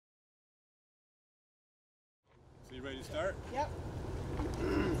You ready to start? Yep.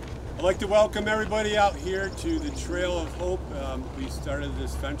 I'd like to welcome everybody out here to the Trail of Hope. We started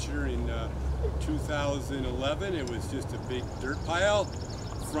this venture in 2011. It was just a big dirt pile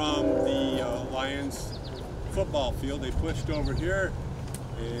from the Lyons football field. They pushed over here,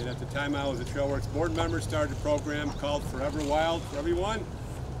 and at the time I was a TrailWorks board member, started a program called Forever Wild for Everyone.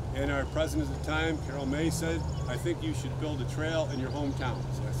 And our president at the time, Carol May, said, I think you should build a trail in your hometown.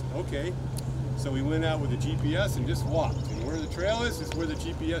 So I said, okay. So we went out with a GPS and just walked. And where the trail is where the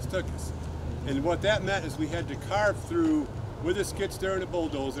GPS took us. And what that meant is we had to carve through, with a skid steer and a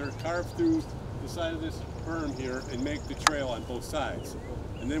bulldozer, carve through the side of this berm here and make the trail on both sides.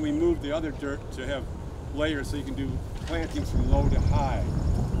 And then we moved the other dirt to have layers so you can do plantings from low to high.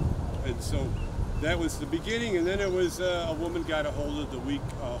 And so that was the beginning, and then it was a woman got a hold of the week,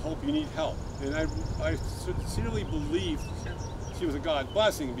 Hope You Need Help. And I sincerely believed she was a God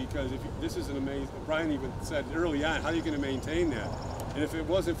blessing, because this is an amazing, Brian even said early on, how are you going to maintain that? And if it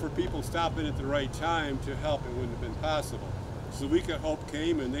wasn't for people stopping at the right time to help, it wouldn't have been possible. So the Week of Hope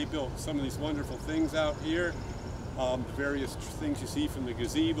came, and they built some of these wonderful things out here. The various things you see, from the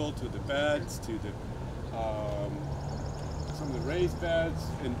gazebo to the beds to the some of the raised beds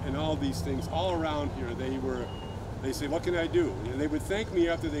and all these things all around here. They say, what can I do? And they would thank me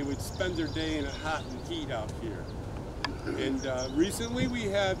after they would spend their day in a hot and heat out here. And recently we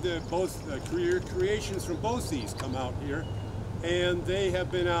had both career creations from BOCES come out here, and they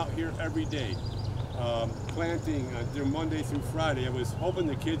have been out here every day planting their Monday through Friday. I was hoping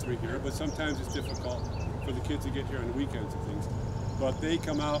the kids were here, but sometimes it's difficult for the kids to get here on the weekends and things. But they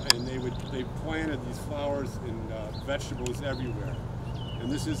come out and they planted these flowers and vegetables everywhere.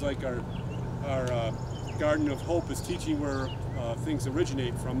 And this is like our Garden of Hope is teaching where things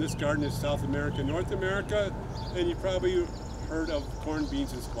originate from. This garden is South America, North America, and you probably heard of corn,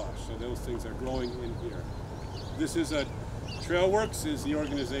 beans, and squash. So those things are growing in here. This is TrailWorks is the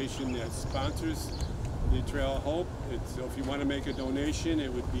organization that sponsors the Trail of Hope. So if you want to make a donation,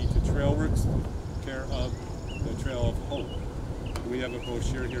 it would be to TrailWorks, care of the Trail of Hope. We have a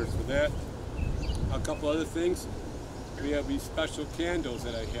brochure here for that. A couple other things. We have these special candles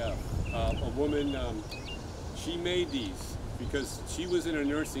that I have. A woman, she made these because she was in a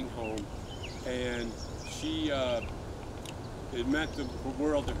nursing home, and it meant the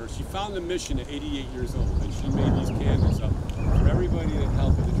world to her. She found the mission at 88 years old, and she made these candles up for everybody that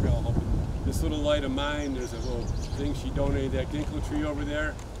helped with the Trail of Hope. This little light of mine, there's a little thing she donated, that ginkgo tree over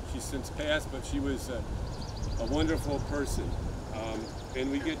there. She's since passed, but she was a wonderful person. And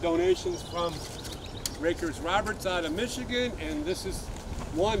we get donations from Rakers Roberts out of Michigan, and this is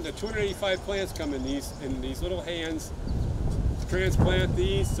the 285 plants come in these little hands. Transplant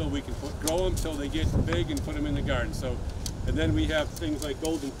these so we can grow them till they get big and put them in the garden. So, and then we have things like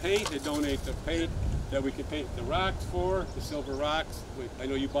Golden Paint. They donate the paint that we can paint the rocks for, the silver rocks. I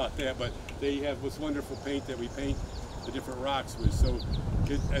know you bought that, but they have this wonderful paint that we paint the different rocks with. So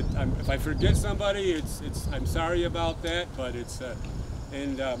if I forget somebody, I'm sorry about that, but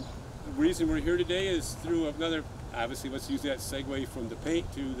the reason we're here today is through another, obviously let's use that segue from the paint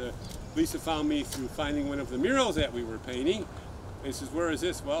to Lisa found me through finding one of the murals that we were painting. And says, where is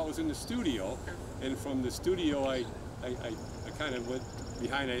this? Well, it was in the studio, and from the studio I kind of went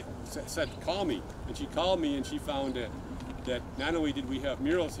behind, I said, call me, and she called me, and she found that not only did we have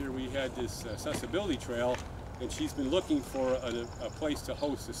murals here, we had this accessibility trail, and she's been looking for a place to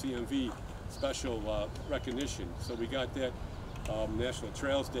host a CMV special recognition. So we got that. National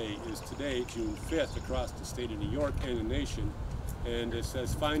Trails Day is today, June 5th, across the state of New York and the nation. And it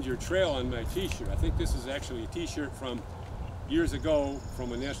says, find your trail on my t-shirt. I think this is actually a t-shirt from years ago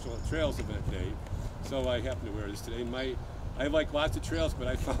from a National Trails event day. So I happen to wear this today. I like lots of trails, but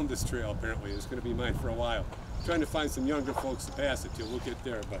I found this trail apparently. It's going to be mine for a while. I'm trying to find some younger folks to pass it to. We'll get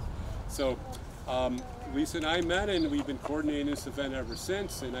there. But so Lisa and I met, and we've been coordinating this event ever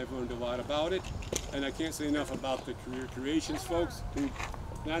since, and I've learned a lot about it. And I can't say enough about the Career Creations folks who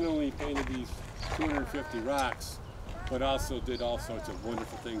not only painted these 250 rocks, but also did all sorts of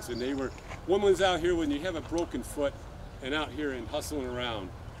wonderful things. And they were, women's out here when you have a broken foot and out here and hustling around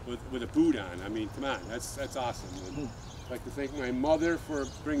with a boot on. I mean, come on, that's awesome. And I'd like to thank my mother for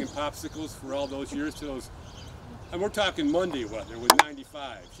bringing popsicles for all those years to those. And we're talking Monday weather with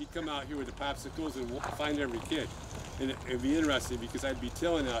 95. She'd come out here with the popsicles and find every kid. And it'd be interesting because I'd be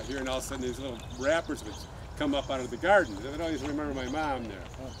tilling out here, and all of a sudden these little wrappers would come up out of the garden. I'd always remember my mom there.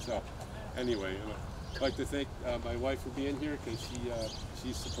 So anyway, I'd like to thank my wife for being here, because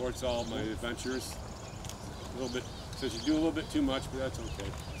she supports all my adventures. A little bit, says you do a little bit too much, but that's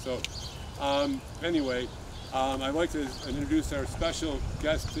okay. So anyway, I'd like to introduce our special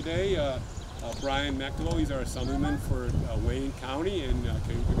guest today. Brian Manktelow. He's our Assemblyman for Wayne County and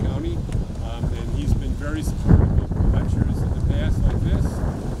Cayuga County. And he's been very supportive of lectures in the past like this.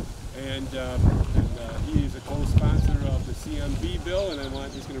 And he is a co-sponsor of the CMV bill, and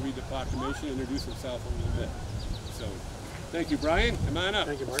he's going to read the proclamation and introduce himself a little bit. So, thank you, Brian. Come on up.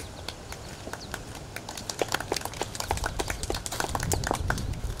 Thank you, Mark.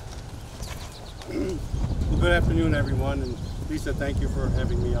 Well, good afternoon, everyone, and Lisa, thank you for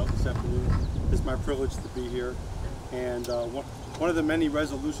having me out this afternoon. It's my privilege to be here. And one of the many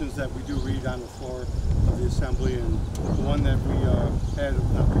resolutions that we do read on the floor of the Assembly, and the one that we had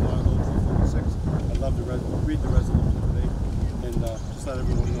not too long ago, 246, I'd love to read the resolution today and just let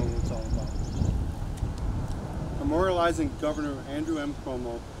everyone know what it's all about. Memorializing Governor Andrew M.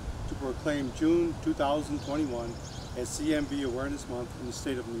 Cuomo to proclaim June 2021 as CMV Awareness Month in the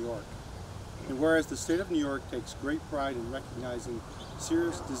state of New York. And whereas the state of New York takes great pride in recognizing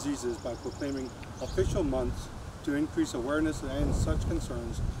serious diseases by proclaiming official months to increase awareness and such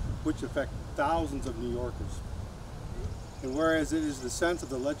concerns which affect thousands of New Yorkers. And whereas it is the sense of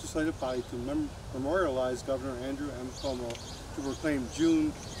the legislative body to memorialize Governor Andrew M. Cuomo to proclaim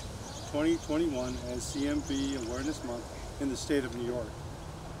June 2021 as CMV Awareness Month in the state of New York.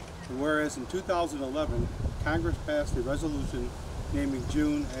 And whereas in 2011, Congress passed a resolution naming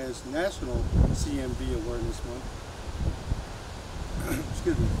June as National CMV Awareness Month.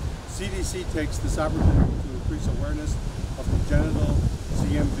 Excuse me. CDC takes this opportunity to increase awareness of congenital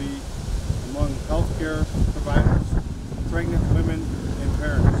CMV among healthcare providers, pregnant women, and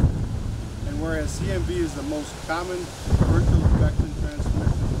parents. And whereas CMV is the most common vertical infection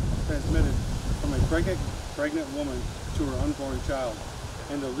transmitted from a pregnant woman to her unborn child,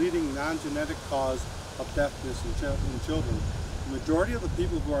 and the leading non-genetic cause of deafness in children. The majority of the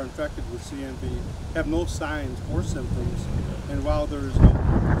people who are infected with CMV have no signs or symptoms, and while there is no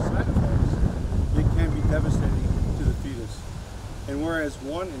side effects, it can be devastating to the fetus. And whereas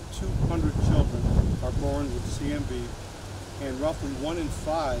 1 in 200 children are born with CMV, and roughly 1 in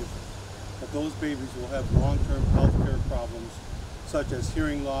 5 of those babies will have long-term health care problems, such as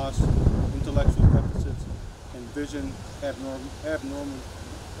hearing loss, intellectual deficits, and vision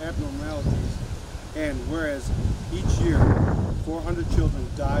abnormalities. And whereas each year 400 children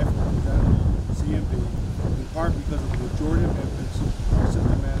die from congenital CMV, in part because of the majority of infants are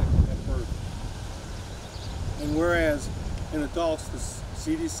symptomatic at birth. And whereas in adults, the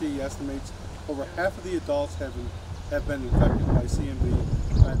CDC estimates over half of the adults have been infected by CMV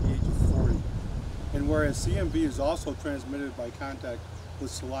by the age of 40. And whereas CMV is also transmitted by contact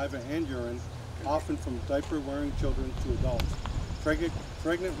with saliva and urine, often from diaper-wearing children to adults.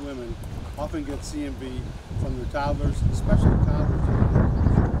 Pregnant women often get CMV from their toddlers, especially toddlers,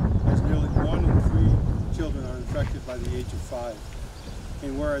 as nearly 1 in 3 children are infected by the age of 5.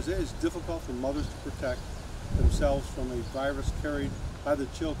 And whereas it is difficult for mothers to protect themselves from a virus carried by the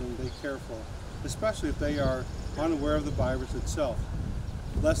children they care for, especially if they are unaware of the virus itself.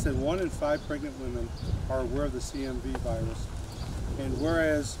 Less than 1 in 5 pregnant women are aware of the CMV virus. And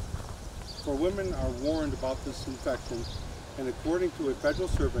whereas for women are warned about this infection, and according to a federal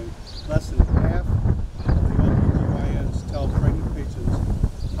survey, less than half of the OBGYNs tell pregnant patients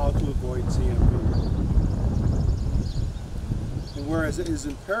how to avoid CMV. And whereas it is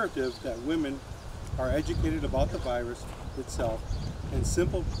imperative that women are educated about the virus itself and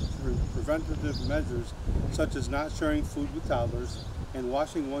simple preventative measures such as not sharing food with toddlers and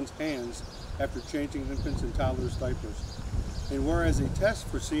washing one's hands after changing infants and toddlers' diapers. And whereas a test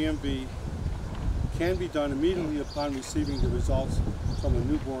for CMV can be done immediately upon receiving the results from a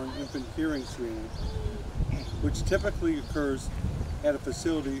newborn infant hearing screening, which typically occurs at a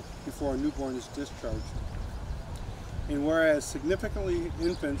facility before a newborn is discharged. And whereas significantly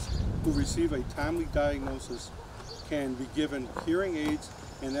infants who receive a timely diagnosis can be given hearing aids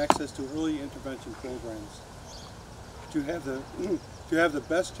and access to early intervention programs. To have the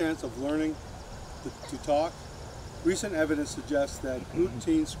best chance of learning to talk, recent evidence suggests that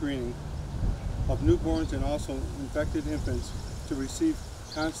routine screening of newborns and also infected infants to receive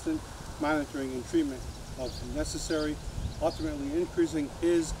constant monitoring and treatment of necessary, ultimately increasing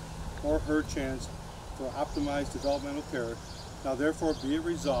his or her chance for optimized developmental care. Now therefore be it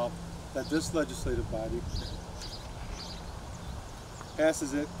resolved that this legislative body pass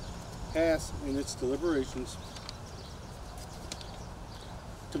in its deliberations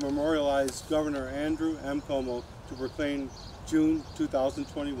to memorialize Governor Andrew M. Cuomo to proclaim June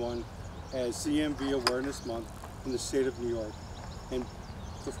 2021 as CMV Awareness Month in the state of New York. And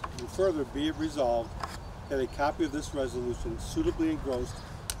further, be it resolved that a copy of this resolution, suitably engrossed,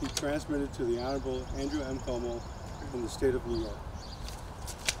 be transmitted to the Honorable Andrew M. Cuomo in the state of New York.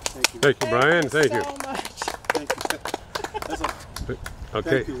 Thank you. Thank you, Brian. Thank you. So much. Thank you. That's a, Okay.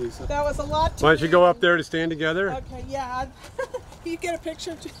 Thank you, Lisa. That was a lot to Why don't you go read. up there to stand together? Okay, yeah. Can you get a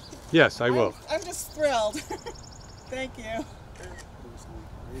picture? Yes, I will. I'm just thrilled. Thank you.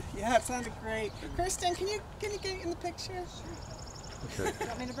 Yeah, it sounded great. Kristen, can you get in the picture? Okay. You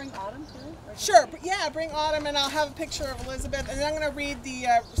want me to bring Autumn too? Sure, but yeah, bring Autumn and I'll have a picture of Elizabeth and then I'm going to read the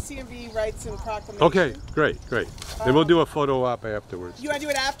CMV rights and proclamation. Okay, great. Then we'll do a photo op afterwards. You want to do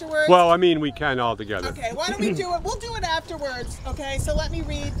it afterwards? Well, I mean, we can all together. Okay, why don't we do it? We'll do it afterwards, okay? So let me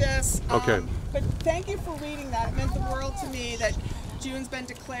read this. Okay. But thank you for reading that. It meant the world to me that June's been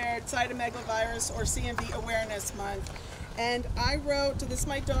declared Cytomegalovirus or CMV Awareness Month. And I wrote, this is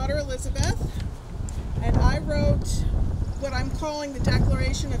my daughter Elizabeth, and I wrote what I'm calling the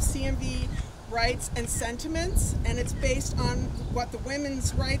Declaration of CMV Rights and Sentiments, and it's based on what the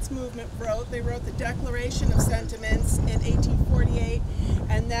women's rights movement wrote. They wrote the Declaration of Sentiments in 1848,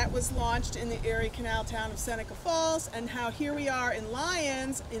 and that was launched in the Erie Canal town of Seneca Falls, and how here we are in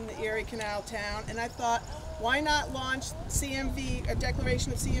Lyons in the Erie Canal town, and I thought, why not launch CMV, a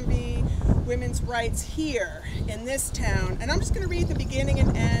Declaration of CMV women's rights here in this town? And I'm just going to read the beginning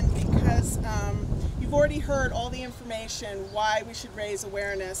and end because you've already heard all the information why we should raise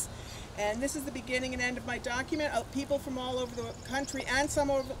awareness. And this is the beginning and end of my document. People from all over the country and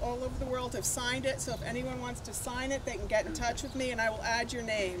some all over the world have signed it. So if anyone wants to sign it, they can get in touch with me and I will add your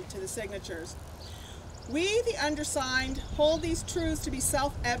name to the signatures. We, the undersigned, hold these truths to be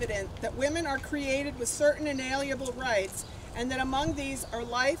self-evident that women are created with certain inalienable rights, and that among these are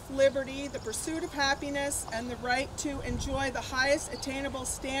life, liberty, the pursuit of happiness, and the right to enjoy the highest attainable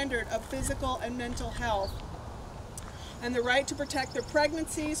standard of physical and mental health, and the right to protect their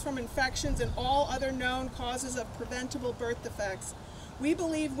pregnancies from infections and all other known causes of preventable birth defects. We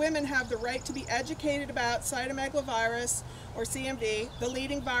believe women have the right to be educated about cytomegalovirus, or CMV, the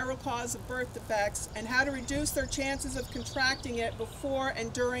leading viral cause of birth defects, and how to reduce their chances of contracting it before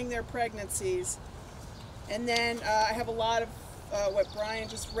and during their pregnancies. And then I have a lot of what Brian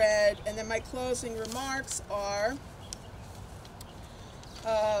just read, and then my closing remarks are,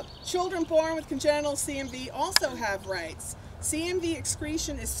 children born with congenital CMV also have rights. CMV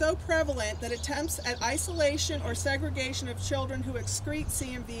excretion is so prevalent that attempts at isolation or segregation of children who excrete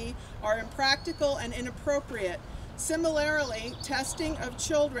CMV are impractical and inappropriate. Similarly, testing of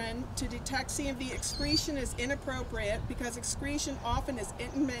children to detect CMV excretion is inappropriate because excretion often is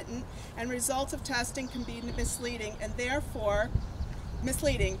intermittent and results of testing can be misleading.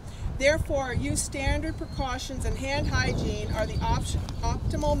 Therefore, use standard precautions and hand hygiene are the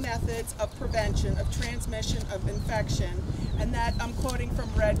optimal methods of prevention of transmission of infection. And that I'm quoting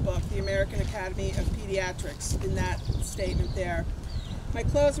from Red Book, the American Academy of Pediatrics, in that statement there. My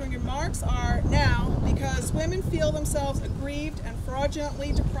closing remarks are now, because women feel themselves aggrieved and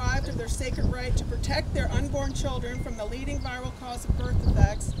fraudulently deprived of their sacred right to protect their unborn children from the leading viral cause of birth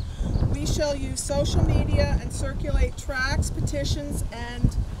defects, we shall use social media and circulate tracts, petitions,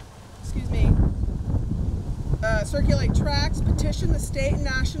 and, petition the state and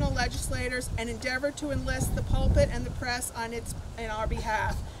national legislators, and endeavor to enlist the pulpit and the press in our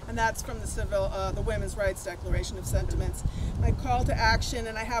behalf. And that's from the Women's Rights Declaration of Sentiments. My call to action,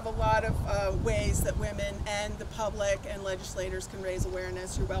 and I have a lot of ways that women and the public and legislators can raise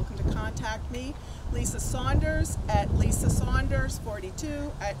awareness. You're welcome to contact me, Lisa Saunders, at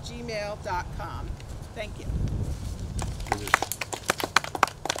lisasaunders42@gmail.com. Thank you.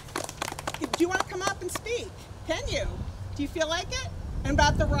 Do you want to come up and speak? Can you? Do you feel like it? And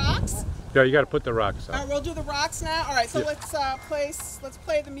about the rocks? Yeah, you got to put the rocks up. We'll do the rocks now. All right, so yeah. let's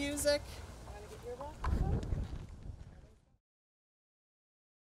play the music.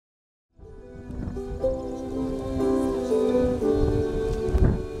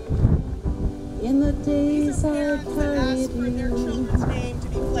 In the days I Parents that asked for their children's name to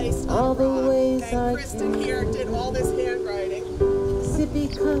be placed on all the the rock. ways Okay, I Kristen here did all this handwriting. sippy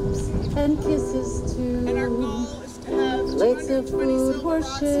cups and kisses too. And our goal is to have Plates of 220 food silver were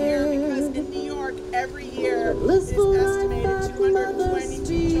rocks here because shared. in New York every year it is Blissful life estimated that 222 mothers children are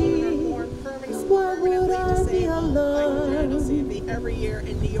be. born Why would permanently I be disabled by congenital alone? CMV every year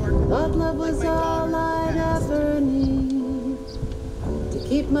in New York. Thought love like was my all daughter I'd has. ever need to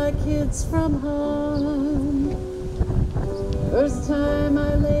keep my kids from harm. First time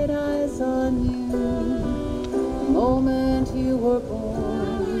I laid eyes on you, the moment you were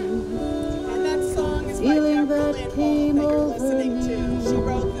born. And that song is by Feeling Debra that Lynn Alt came that you're over listening me. to. She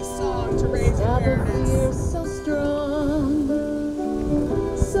wrote this song to raise Stab of awareness. fear so strong.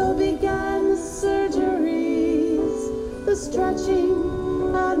 So began the surgeries, the stretching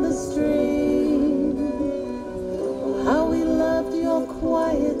and the strain. How we loved your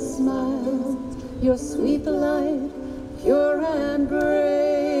quiet smile, your sweet light, pure and brave.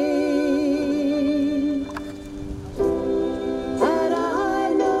 Had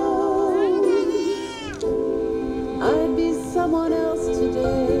I known I'd be someone else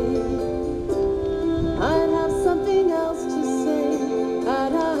today, I'd have something else to say.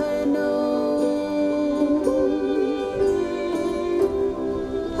 Had I known,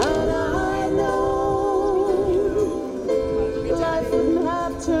 had I known, life wouldn't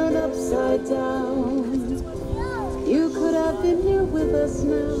have turned upside down. You could have been here with us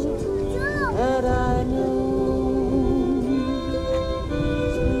now, had I known.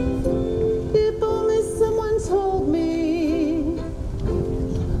 If only someone told me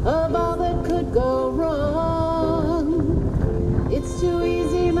of all that could go wrong. It's too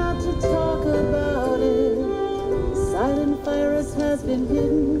easy not to talk about it. The silent virus has been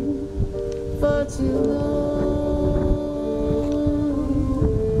hidden for too long.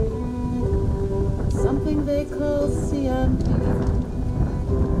 Something they call CMV.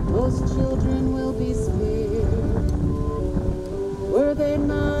 Most children will be spared. Were they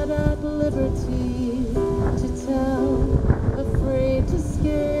not at liberty to tell, afraid to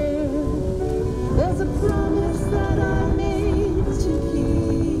scare? There's a promise that I made to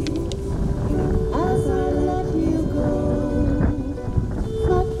keep as I let you go.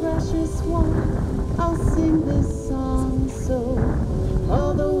 My precious one, I'll sing this song so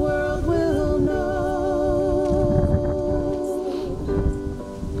all the world will know.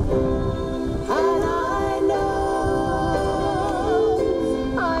 Had I known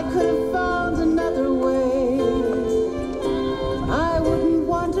I could have found another way, I wouldn't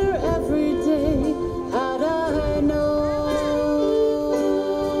wonder every day. Had I known,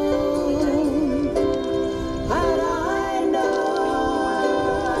 had I known,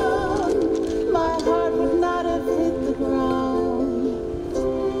 my heart would not have hit the ground.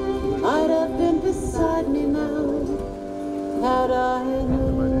 I'd have been beside me now, had I known.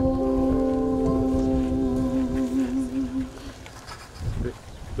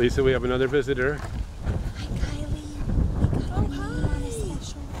 Lisa, we have another visitor. Hi, Kylie. Oh, hi.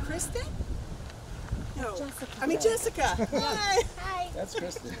 Kristen? No. Jessica. I mean, Jessica. Hi. Hi. That's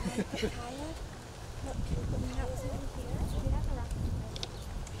Kristen. Kaya, look, we have someone here. We have a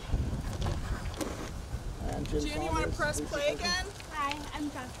rocket. Jen, you want to press play again? Hi, I'm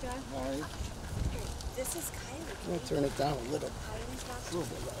Jessica. Hi. This is Kylie. I'm gonna turn it down a little. Kylie's rocket. A little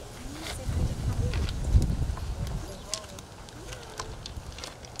bit loud. Say hi to Kylie.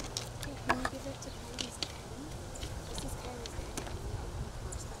 Okay, can you give it to Kylie's pen? This is Kylie's pen.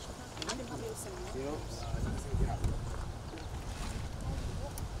 Our special rocket. You can help me with some notes.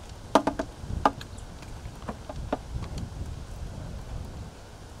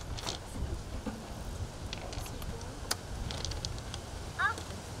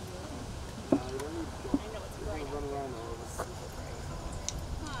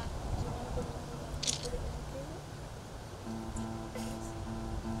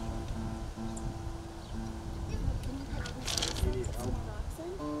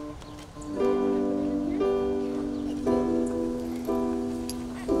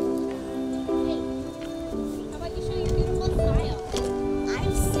 How about you show your beautiful smile?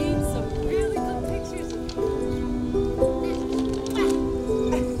 I've seen some really good pictures of you.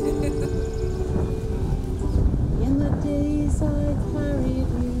 In the days I carried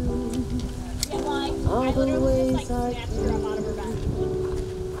you, Yeah, why? all I the literally ways just like snatched her up out of her back.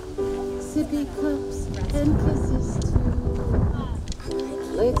 sippy cups and kisses too.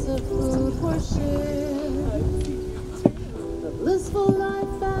 Plates of food were shared. The blissful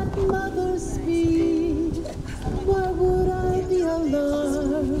life at mother's speed. Why would I be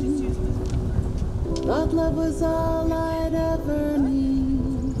alarmed? Thought love was all I'd ever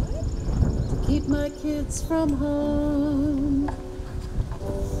need to keep my kids from harm.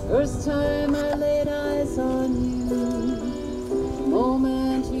 First time I laid eyes on you,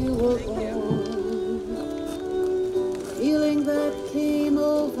 moment you were born. Feeling that came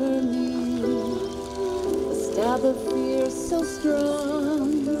over me, a stab of fear so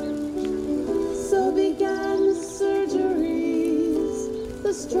strong. So began the surgeries,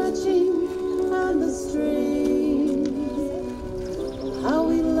 the stretching and the strain. How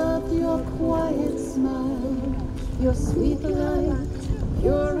we loved your quiet smile, your sweet light,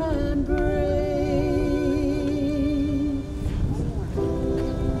 pure and brave.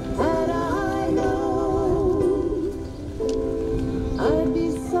 Had I known I'd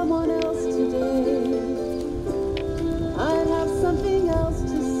be someone else today, I'd have something else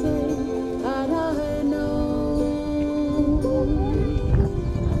to say. Had I known,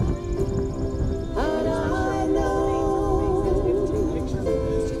 had I known,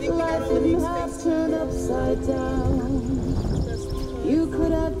 down. You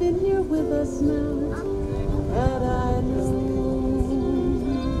could have been here with us now, had I known.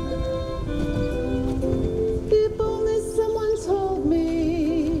 If only someone told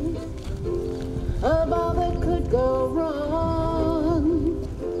me of all that could go wrong.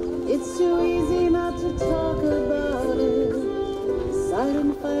 It's too easy not to talk about it. The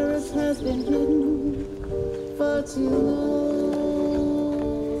silent virus has been hidden far too long.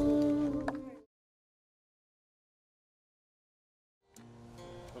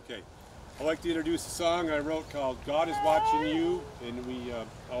 Okay, I'd like to introduce a song I wrote called God is Watching You, and we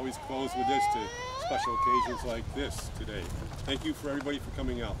always close with this to special occasions like this today. Thank you for everybody for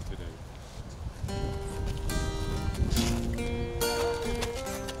coming out today.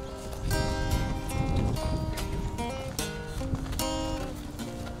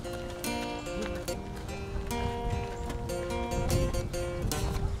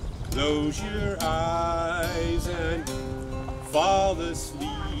 Close your eyes and fall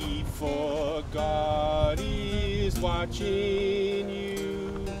asleep, for God is watching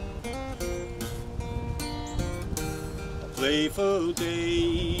you. A playful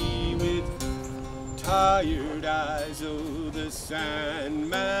day with tired eyes, oh, the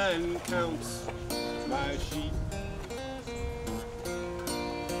Sandman counts my sheep.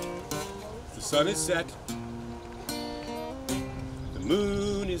 The sun is set, the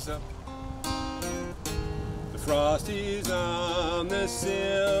moon is up, the frost is on the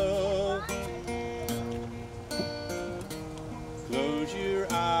sill. Close your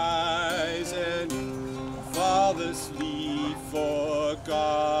eyes and fall asleep, for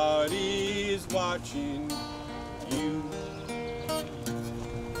God is watching you.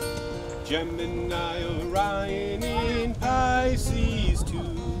 Gemini, Orion in Pisces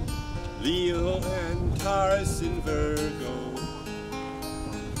too, Leo and Taurus in Virgo,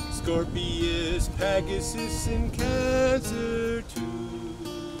 Scorpius, Pegasus, and Cancer too.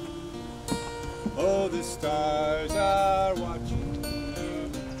 Oh, the stars are watching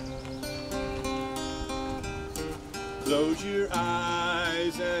you. Close your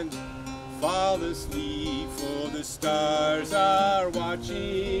eyes and fall asleep, for the stars are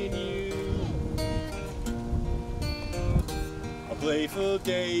watching you. A playful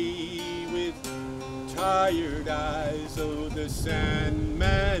day with tired eyes, oh, the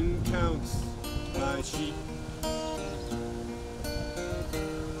Sandman counts my sheep.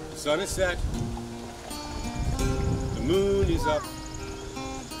 The sun is set, the moon is up,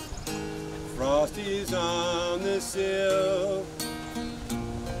 frost is on the sill.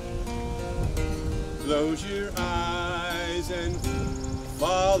 Close your eyes and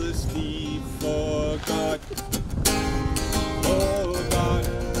fall asleep, for God, oh God,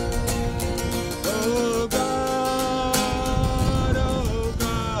 oh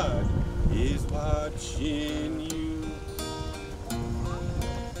God is watching you.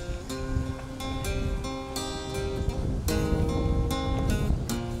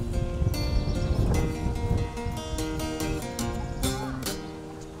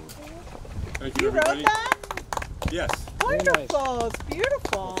 Thank you, everybody. Wrote that? Yes. Wonderful. It's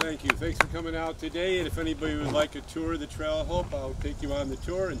beautiful. Well, thank you. Thanks for coming out today. And if anybody would like a tour of the Trail of Hope, I'll take you on the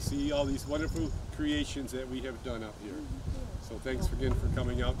tour and see all these wonderful creations that we have done out here. So thanks again for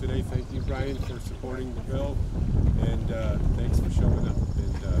coming out today. Thank you, Brian, for supporting the bill. And thanks for showing up.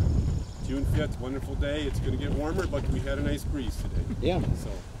 And June 5th, wonderful day. It's going to get warmer, but we had a nice breeze today. Yeah. So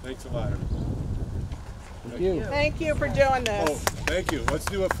thanks a lot, everybody. Thank you. Thank you for doing this. Oh, thank you. Let's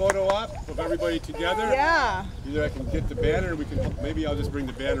do a photo op of everybody together. Yeah. Either I can get the banner, or we can, maybe I'll just bring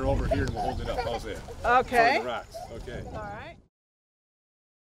the banner over here and we'll hold it up. How's that? Okay. For the rocks. Okay. All right.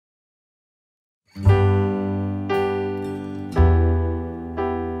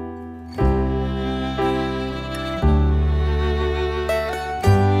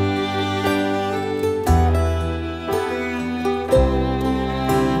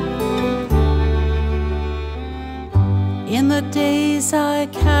 In the days I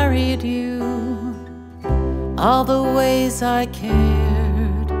carried you, all the ways I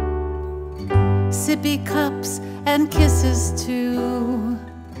cared, sippy cups and kisses too,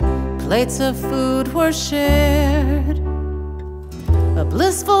 plates of food were shared, a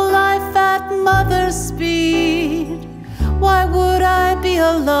blissful life at mother's speed. Why would I be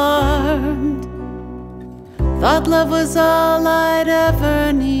alarmed? Thought love was all I'd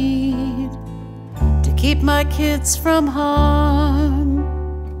ever need to keep my kids from harm.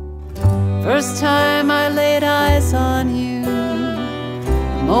 First time I laid eyes on you,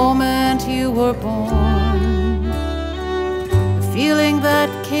 the moment you were born, the feeling that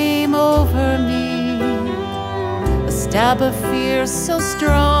came over me, a stab of fear so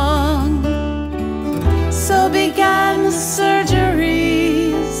strong, so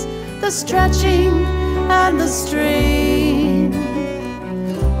the stretching and the strain.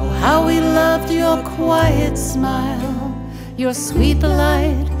 Oh, how we loved your quiet smile, your sweet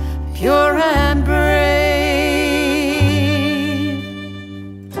light, pure and brave.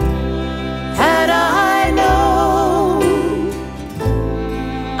 Had I known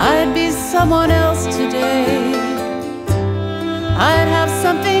I'd be someone else today, I'd have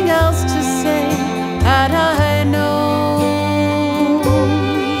something else to say. Had I known,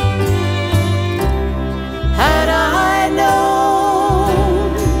 had I known,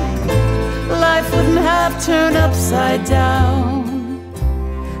 life wouldn't have turned upside down.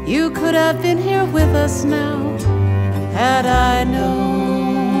 You could have been here with us now, had I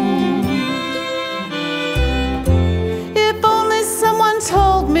known. If only someone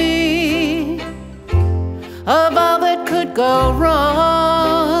told me of all that could go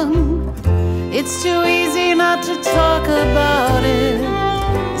wrong. It's too easy not to talk about it.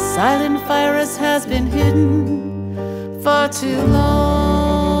 The silent virus has been hidden far too long.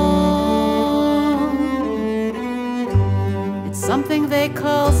 It's something they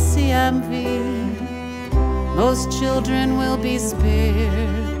call CMV. Most children will be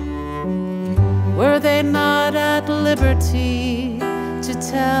spared. Were they not at liberty to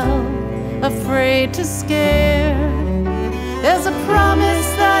tell, afraid to scare? There's a promise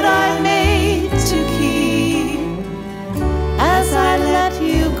that I made to keep as I let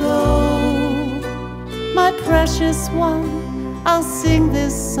you go. My precious one, I'll sing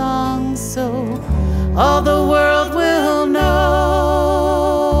this song so all the world will know.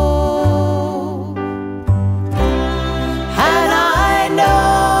 Had I known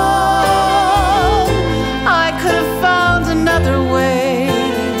I could have found another way,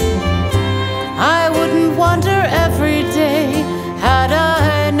 I wouldn't wonder every day. Had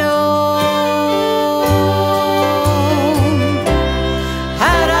I known,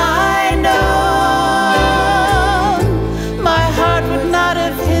 had I known, my heart would not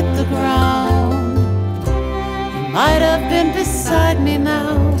have hit the ground. You might have been beside me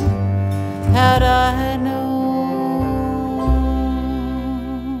now, had I known.